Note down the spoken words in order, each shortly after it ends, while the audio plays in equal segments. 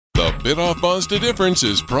Biddulph Mazda difference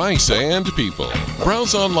is price and people.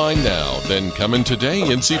 Browse online now, then come in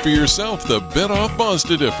today and see for yourself the Biddulph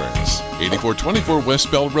Mazda difference. 8424 West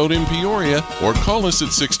Bell Road in Peoria, or call us at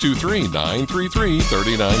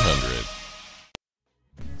 623-933-3900.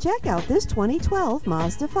 Check out this 2012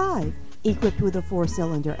 Mazda 5, equipped with a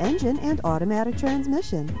 4-cylinder engine and automatic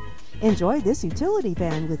transmission. Enjoy this utility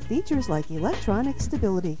van with features like electronic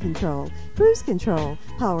stability control, cruise control,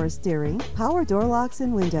 power steering, power door locks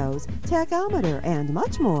and windows, tachometer, and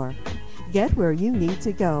much more. Get where you need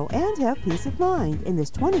to go and have peace of mind in this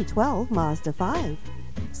 2012 Mazda 5.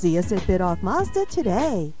 See us at Biddulph Mazda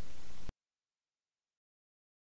today.